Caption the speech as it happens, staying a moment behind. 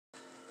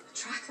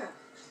tracker.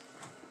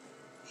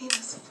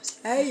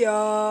 Hey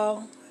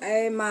y'all.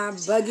 Hey my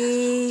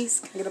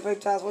buggies. Can I get a paper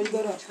towel before you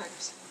go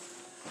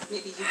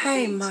to?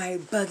 Hey my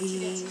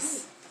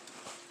buggies.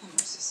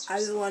 I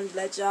just wanted to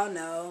let y'all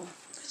know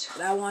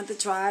that I want to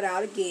try it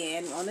out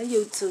again on the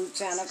YouTube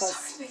channel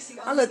because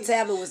my little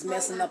tablet was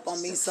messing up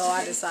on me, so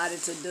I decided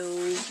to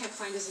do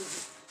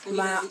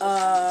my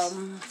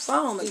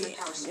phone again,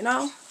 you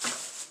know?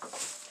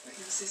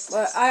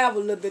 But I have a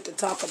little bit to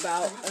talk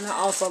about, and I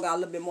also got a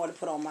little bit more to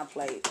put on my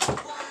plate.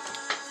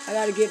 I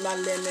got to get my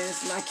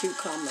lemons, my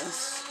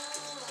cucumbers.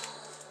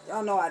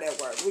 Y'all know how that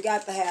works. We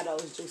got to have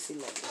those juicy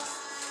lemons.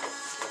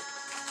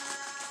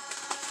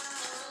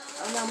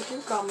 And them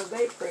cucumbers,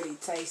 they pretty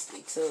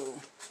tasty too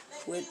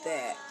with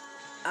that.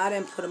 I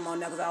didn't put them on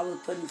there because I was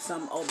putting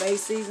some Obey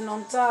season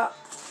on top.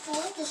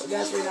 So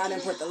that's the reason I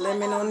didn't put the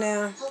lemon on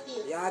there.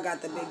 Yeah, I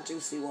got the big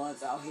juicy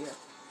ones out here.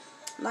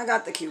 And I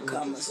got the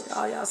cucumbers.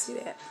 Y'all see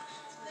that?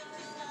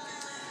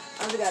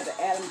 I just got to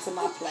add them to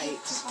my plate.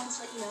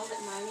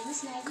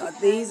 Because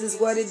these is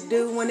what it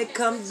do when it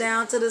comes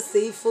down to the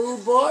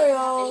seafood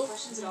boil.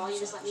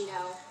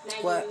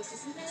 What?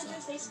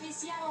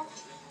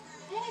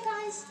 Hey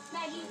guys,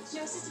 Maggie,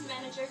 new assistant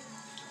manager.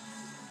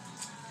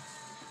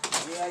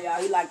 Yeah,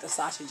 y'all, he like the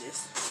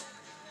sausages.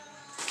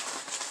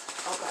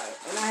 Okay,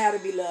 and I had to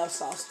be love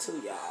sauce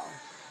too, y'all.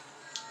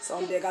 So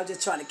I'm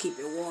just trying to keep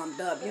it warmed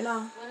up, you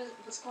know?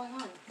 What's going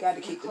on? Got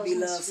to keep the be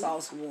love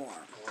sauce warm.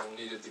 I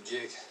needed the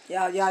gig.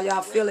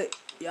 Y'all feel it?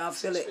 Y'all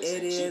feel it?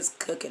 It is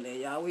cooking it,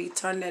 y'all. We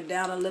turn that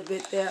down a little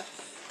bit there.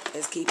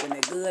 It's keeping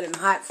it good and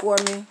hot for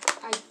me.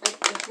 I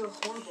feel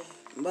horrible.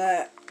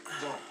 But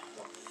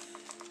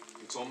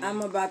You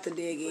I'm about to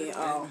dig in.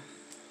 Oh,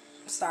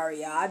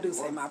 sorry, y'all. I do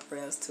say my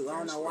prayers too. I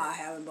don't know why I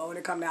haven't, but when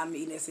it come down to me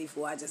eating that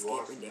seafood, I just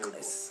get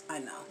ridiculous. I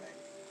know.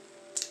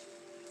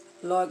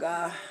 Lord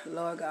God,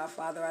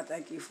 Father, I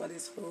thank you for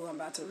this food I'm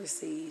about to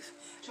receive.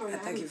 I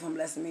thank you for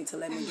blessing me to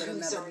let me get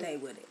another day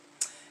with it.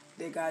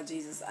 Dear God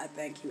Jesus, I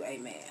thank you.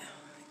 Amen.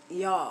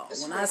 Y'all,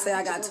 when I say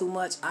I got too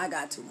much, I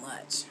got too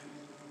much.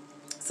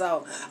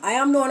 So, I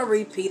am doing a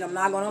repeat. I'm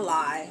not going to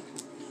lie.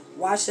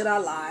 Why should I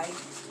lie?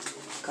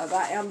 Because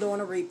I am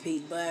doing a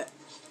repeat. But,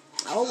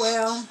 oh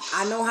well,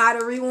 I know how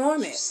to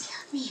rewarm it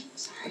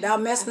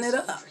without messing it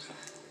up.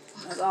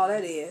 That's all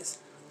that is.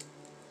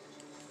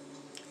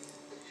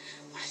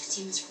 One of the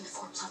demons from the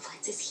 4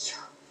 bloodlines is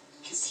here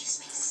in safe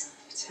space.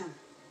 It's him.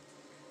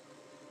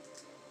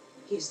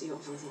 He's the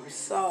Overlord.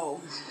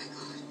 So,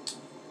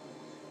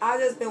 I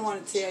just been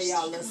wanting to tell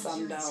y'all a little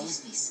something though.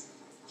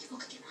 People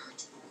could get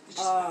hurt.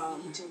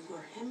 To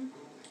lure him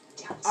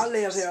down. I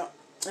live here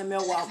in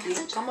Milwaukee.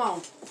 Come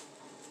on.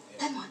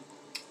 Then what?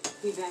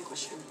 We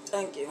vanquish him.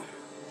 Thank you.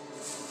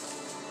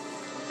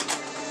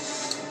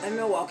 In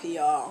Milwaukee,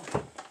 y'all.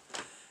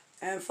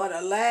 And for the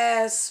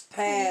past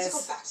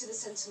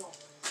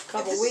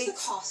couple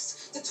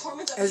weeks,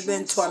 there's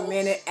been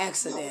tormented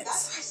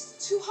accidents.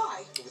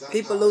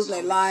 People losing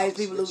their lives,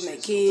 people losing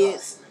their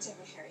kids.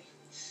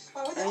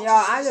 And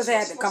y'all, I just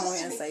had to come on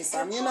here and say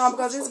something, you know,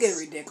 because it's getting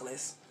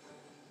ridiculous.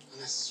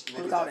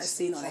 Look at all that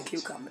seed on that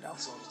cucumber, though.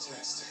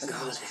 Look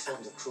at all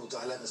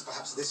that.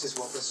 Perhaps this is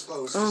what we're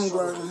supposed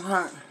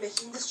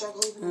Making the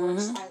struggle even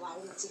worse by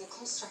allowing them to get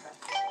close to her.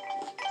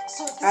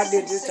 So if I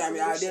did this time,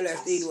 y'all. I did let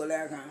Steve do it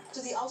last time.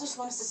 Do the elders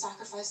want us to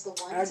sacrifice the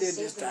one I to did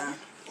save this the time. one?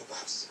 Or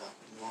perhaps it's about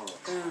moral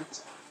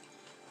character.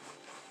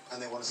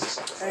 And they want us to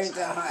sacrifice Ain't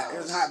that hot.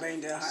 It's hot, but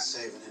ain't that to hot.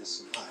 save an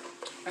innocent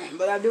life.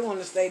 But I do want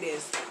to say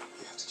this.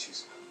 You have to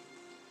choose one.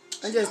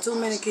 There's just too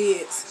many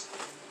kids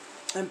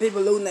and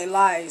people losing their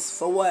lives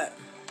for what?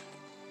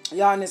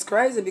 Y'all, and it's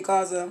crazy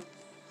because of,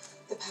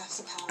 The path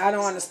to power I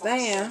don't is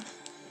understand.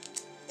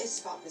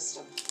 It's about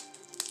wisdom.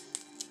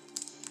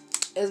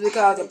 It's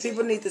because the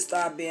people need to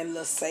start being a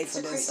little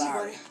safer than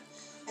sorry.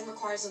 And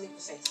requires a leap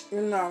of faith.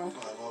 You know, All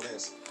right, well, it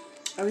is.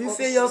 if you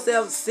feel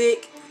yourself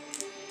sick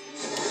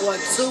or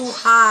too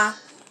high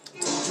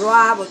to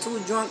drive or too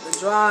drunk to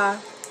drive,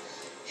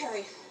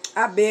 Harry,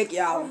 I beg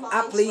y'all,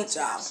 I plead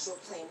y'all,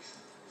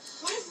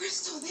 what if we're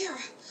still there?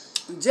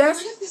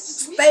 just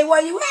stay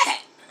where you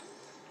at.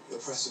 The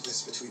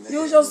precipice between the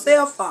Use your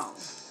cell phone.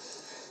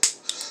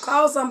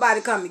 Call somebody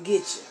to come and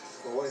get you.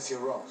 Well, what if you're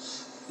wrong?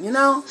 You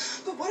know?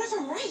 But what if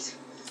I'm right?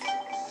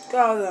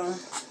 Because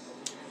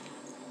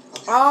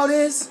all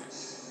this,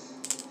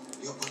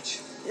 Your bunch.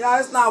 y'all,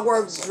 it's not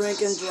worth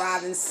drinking,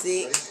 driving,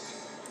 sick,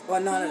 or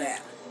none of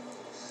that.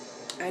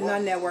 Ain't none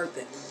of that worth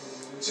it.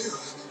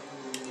 2.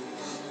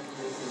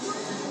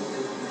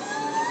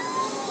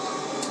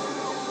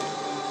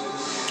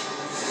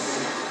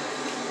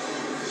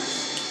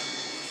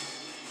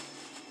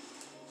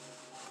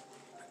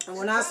 And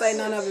when I say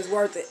none of it's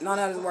worth it, none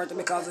of it's worth it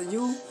because if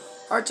you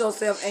hurt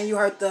yourself and you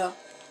hurt the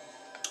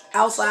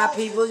outside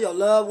people, your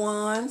loved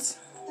ones,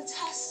 The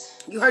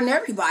test. you hurting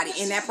everybody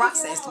in that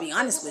process, to be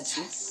honest with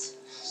you.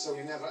 So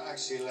we never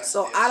actually left.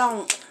 So I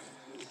don't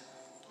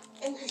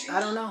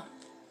know.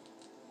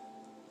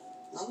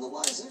 None the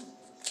wiser.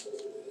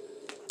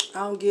 I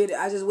don't get it.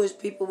 I just wish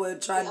people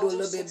would try to do a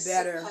little bit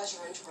better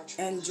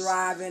and in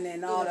driving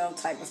and all that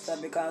type of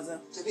stuff because of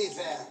To be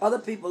fair, other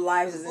people's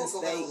lives is the in Book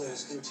of stake.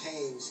 Elders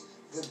contains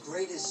the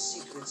greatest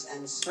secrets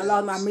and I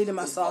lost my spells meat and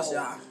my in sauce, all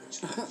y'all.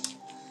 witchcraft.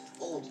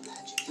 Old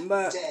magic,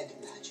 But dead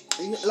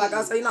magic. like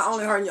I say, you're not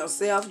only hurting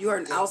yourself, you're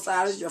hurting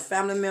outsiders, your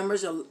family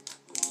members, your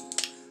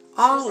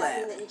all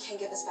that. that you can't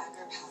give us back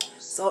our powers.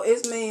 So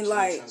it's mean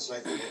like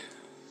Translate the book.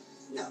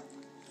 No,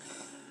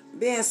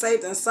 being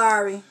safe and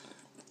sorry.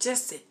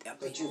 Just sit there,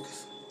 but you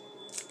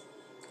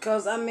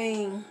because I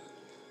mean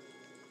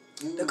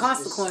can. the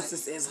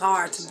consequences is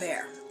hard to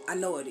bear. I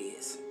know it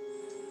is.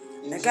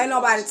 And can't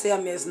nobody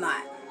tell me it's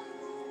not.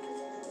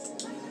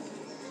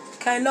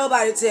 Can't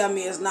nobody tell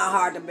me it's not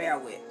hard to bear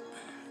with.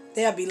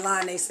 They'll be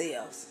lying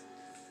themselves.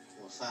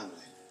 Your family.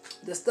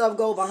 The stuff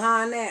go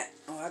behind that.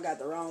 Oh, I got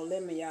the wrong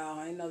lemon,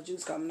 y'all. Ain't no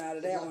juice coming out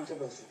of that one. To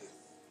both of you.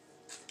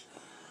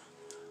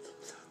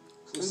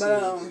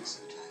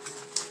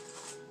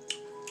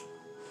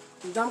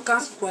 But dumb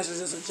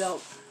consequences is a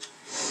joke.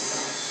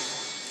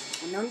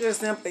 And I'm just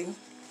simply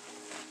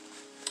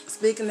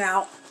speaking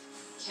out.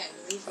 Can't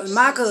believe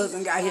My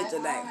cousin got hit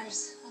today.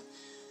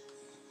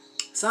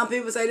 Some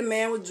people say the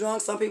man was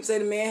drunk. Some people say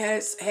the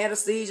man had a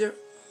seizure.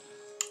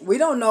 We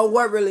don't know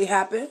what really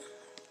happened.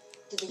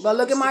 But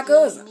look at my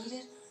cousin.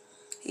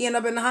 He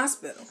ended up in the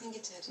hospital. I think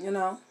it did. You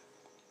know?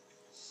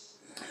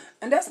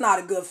 And that's not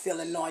a good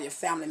feeling knowing your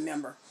family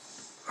member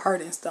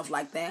hurt and stuff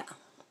like that.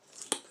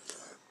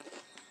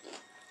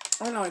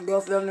 I don't know, a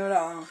good feeling at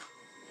all.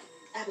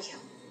 Abigail,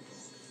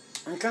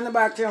 And can't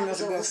nobody tell me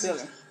that's a good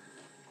feeling.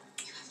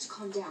 you have to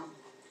calm down.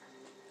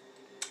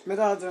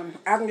 Because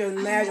I can just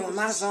imagine when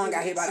my son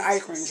got hit by the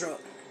ice cream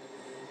truck.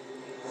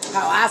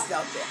 How I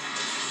felt that.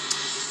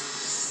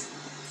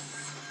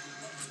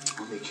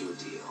 I'll make you a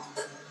deal.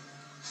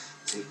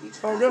 Take me to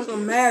So just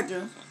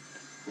imagine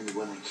and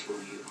when I kill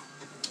you.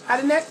 how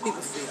the next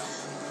people feel.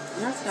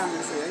 Next time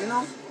they feel, you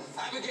know?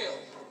 Abigail.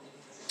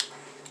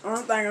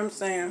 Only thing I'm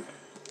saying,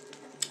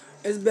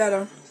 it's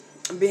better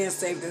being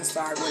safe than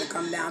sorry when it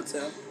comes down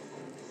to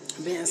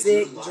being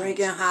sick,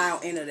 drinking, high, or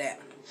any of that.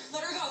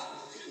 Let her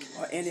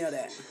go. Or any of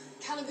that.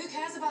 Callum, who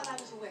cares about that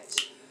little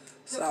witch?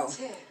 So- Look what's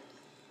here.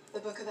 The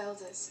Book of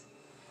Elders.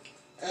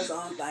 That's the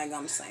only thing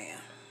I'm saying.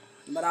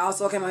 But I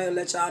also came out here to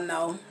let y'all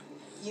know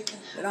You can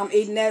that I'm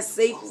eating that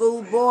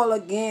seafood boil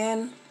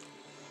again.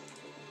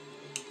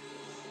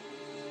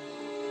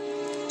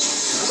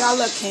 We got a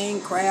little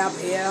king crab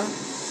here.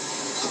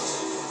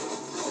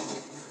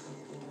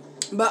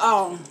 But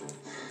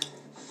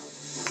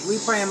we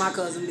praying my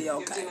cousin be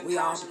okay. We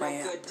all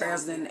praying.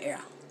 Prayers in the air.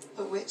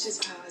 a witch's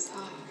powers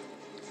are.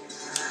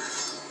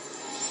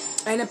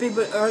 And the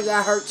people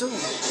got hurt too.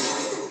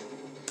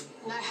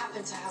 And I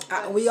happen to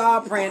have We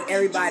all praying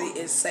everybody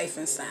is safe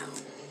and sound.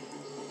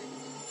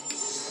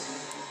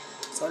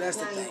 So that's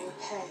the now you thing. will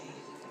pay,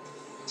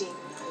 demon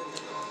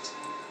overlord.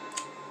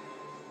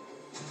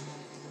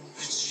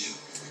 It's you,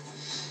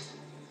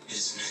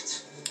 isn't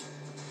it?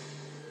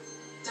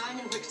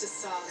 Diamond Victor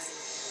Sale.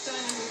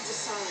 Diamond Victor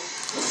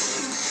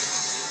Sale.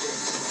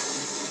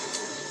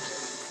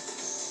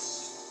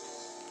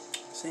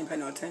 She ain't pay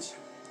no attention.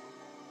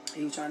 Are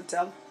you trying to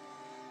tell her?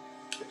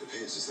 It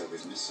appears as though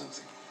we've missed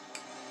something.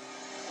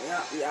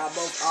 Yeah, y'all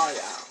both are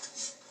y'all.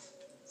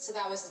 So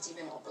that was the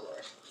demon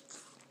overlord.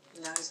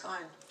 Now he's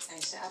gone.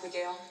 Thanks to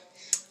Abigail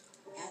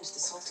and the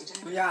salty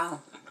diamond. Y'all,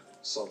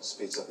 Salt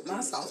speeds up a my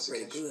demon's sauce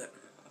pretty desiccation.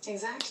 good.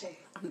 Exactly.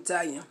 I'm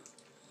telling you.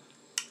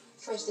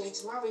 First thing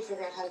tomorrow, we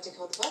figure out how to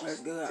decode the book. That's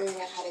good.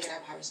 Figuring out how to get our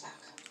powers back.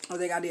 I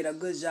think I did a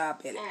good job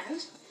at it. And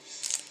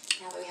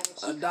now that we have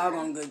a A key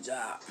doggone good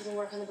job. we can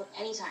work on the book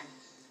anytime,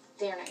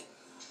 day or night.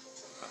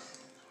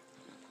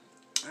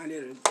 I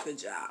did a good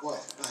job.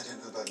 Well, I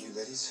don't know about you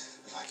ladies,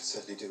 but I could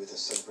certainly do with a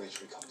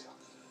celebratory cocktail.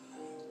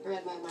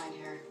 Read my mind,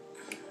 Harry.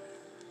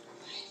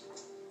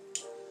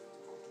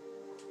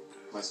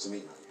 Nice to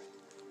meet you.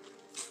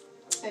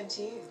 Same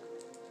to you.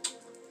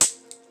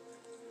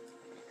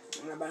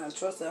 Everybody don't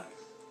trust her.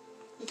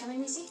 You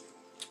coming, Missy?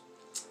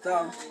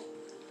 So,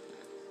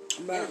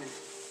 but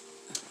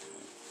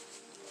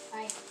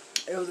Bye.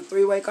 it was a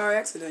 3-way car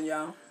accident,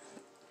 y'all.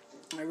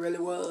 It really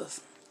was.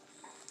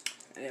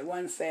 And it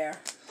wasn't fair.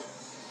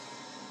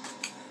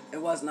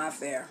 It was not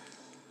fair.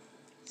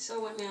 So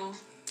what now?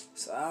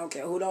 So I don't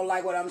care who don't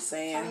like what I'm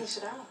saying. You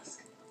should ask.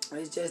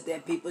 It's just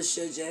that people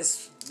should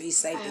just be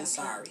safe and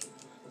sorry.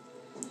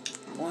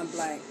 Point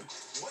blank.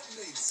 What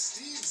made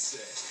Steve say?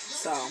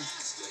 So,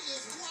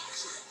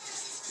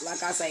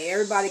 like I say,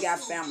 everybody got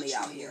family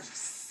out here.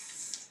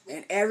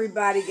 And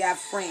everybody got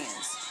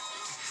friends.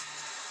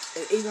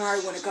 It even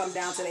hurt when it comes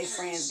down to their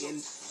friends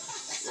getting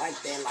like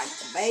that. Like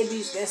the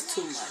babies, that's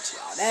too much,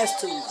 y'all.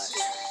 That's too much.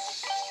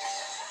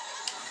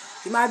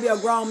 He might be a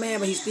grown man,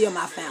 but he's still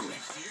my family.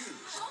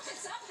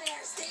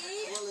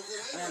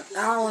 And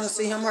I don't want to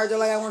see him hurt just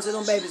like I want to see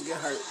them babies get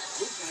hurt.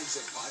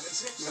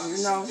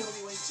 You know?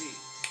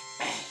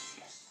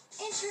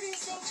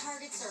 Introducing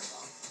Target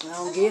Circle. I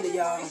don't get it,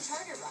 y'all.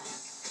 Target Run.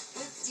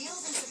 With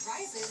deals and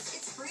surprises,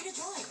 it's free to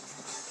join.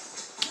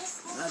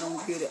 I don't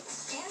get it.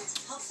 And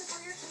help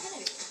support your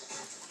community.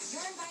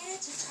 You're invited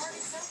to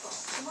Target Circle.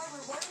 The more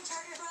rewarding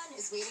Target run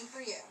is waiting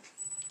for you.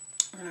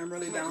 And I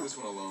really Can I do don't. this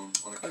one alone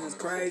on account it's of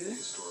crazy. the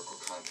historical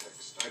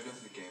context? I have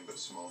nothing to gain but a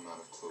small amount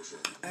of closure.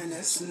 And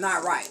it's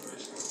not right.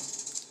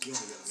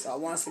 So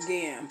once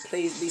again,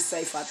 please be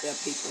safe out there,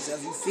 people. So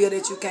if you feel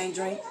that you can't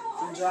drink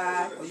and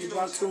drive, or you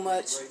drunk too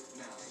much,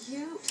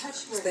 You touch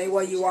stay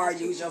where you are,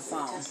 use your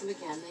phone. Test them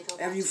again. They go If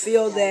back you to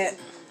feel the that, dead and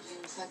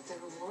you collect the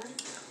reward.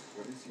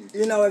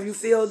 you know, if you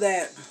feel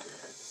that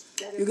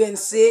you're getting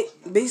sick,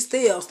 be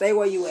still. Stay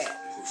where you at.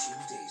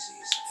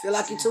 Feel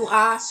like you're too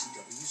high,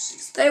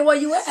 stay where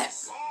you at.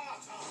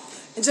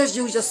 And just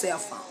use your cell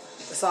phone.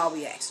 That's all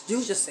we ask.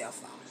 Use your cell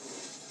phone.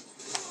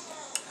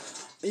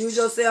 Use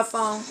your cell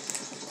phone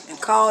and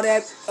call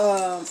that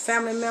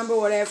family member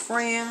or that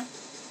friend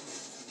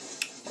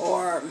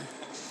or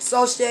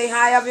associate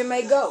however it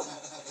may go.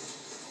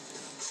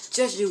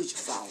 Just use your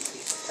phone.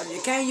 If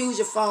you can't use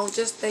your phone,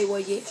 just stay where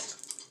you at.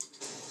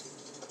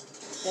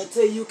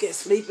 Until you can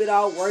sleep it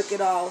off, work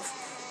it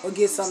off, or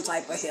get some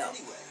type of help.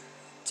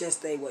 Just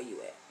stay where you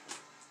at.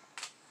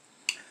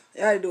 I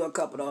gotta do a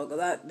couple of those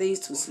because these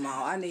too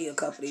small. I need a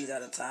couple of these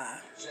at a time.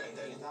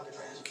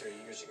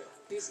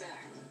 Who's that?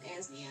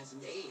 Anthony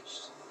hasn't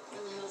aged.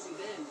 Where the hell's he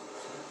been?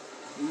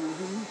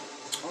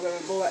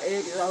 Okay, boy,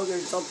 egg is all good.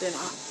 Something.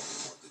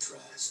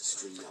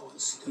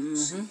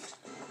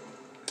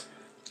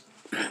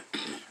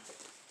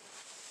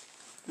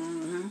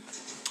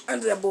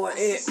 That's that boy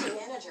egg. Assistant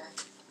manager.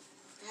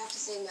 I have to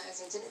say,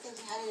 Max, I didn't think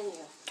you had it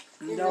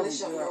in you. You No, really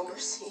show girl. no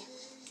mercy.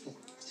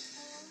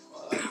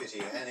 Well, I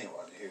pity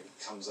anyone who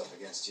comes up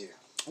against you.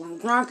 I'm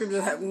drunk and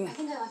just I think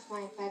I left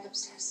my bag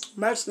upstairs.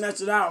 might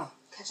snatch it out.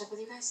 Catch up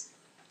with you guys?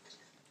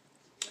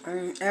 I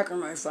ain't acting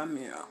right from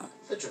me, y'all.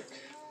 The drink.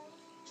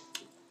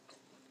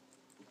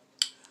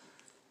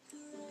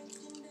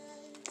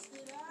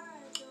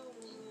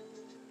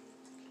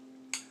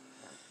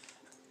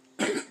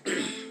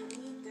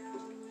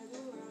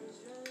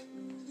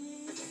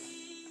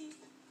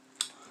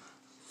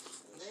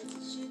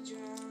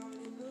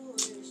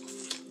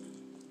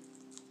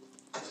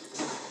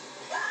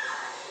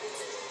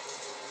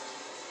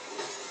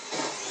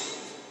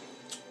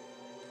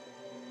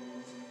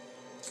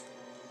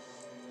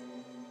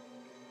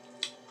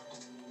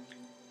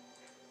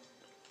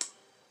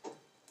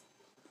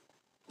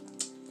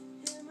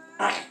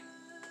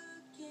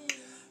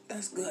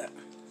 That's good.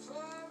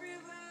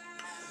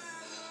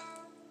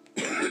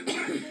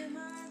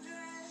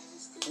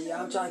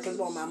 Yeah, I'm trying to catch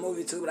up on my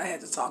movie too, but I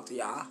had to talk to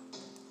y'all.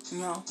 You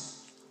know?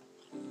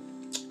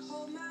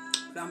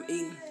 But I'm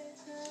eating.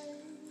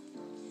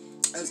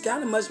 It's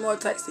kind of much more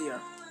tastier.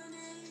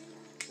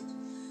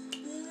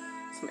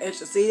 Some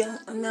extra seasoning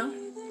in there.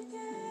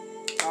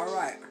 All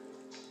right.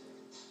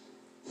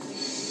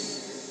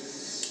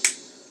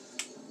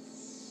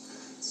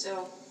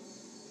 So,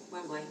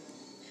 Wembley.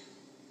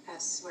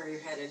 That's where you're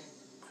headed.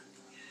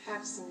 I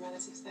have some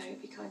relatives there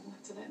who'd be kind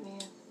enough to let me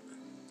in.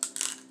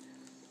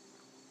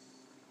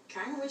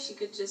 Kinda wish you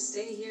could just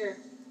stay here.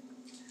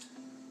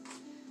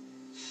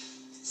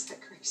 Is that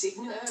crazy?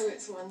 No,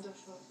 it's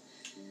wonderful.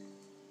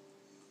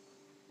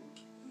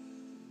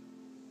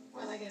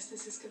 Well, I guess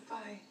this is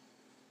goodbye.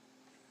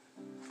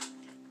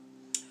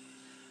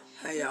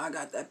 Hey, y'all, I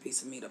got that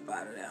piece of meat up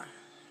out of there.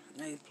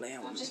 I ain't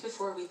playing Well, with just me.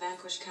 before we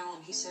vanquished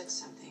Callum, he said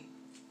something.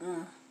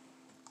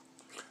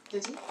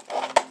 Did you?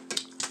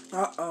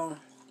 Uh-oh.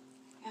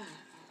 Yeah.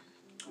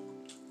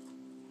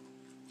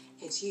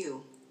 It's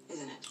you,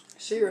 isn't it?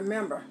 She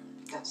remember.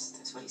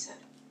 That's what he said.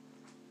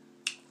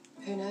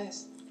 Who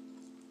knows?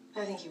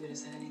 I think he would have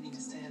said anything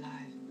to stay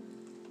alive.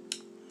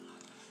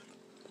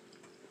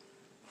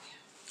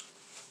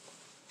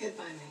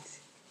 Goodbye, Max.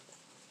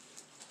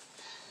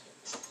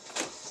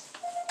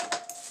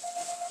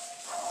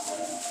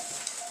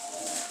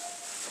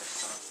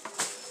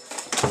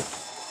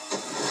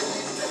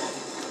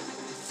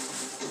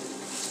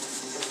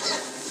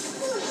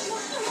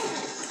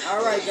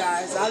 Alright,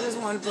 guys, I just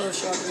want to put a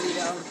short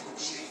video.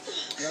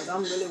 Because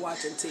I'm really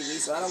watching TV,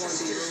 so I don't want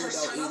to be rude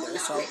though either.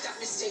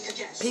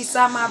 So, peace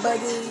out, my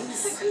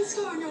buddies. That green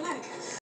scar on your leg.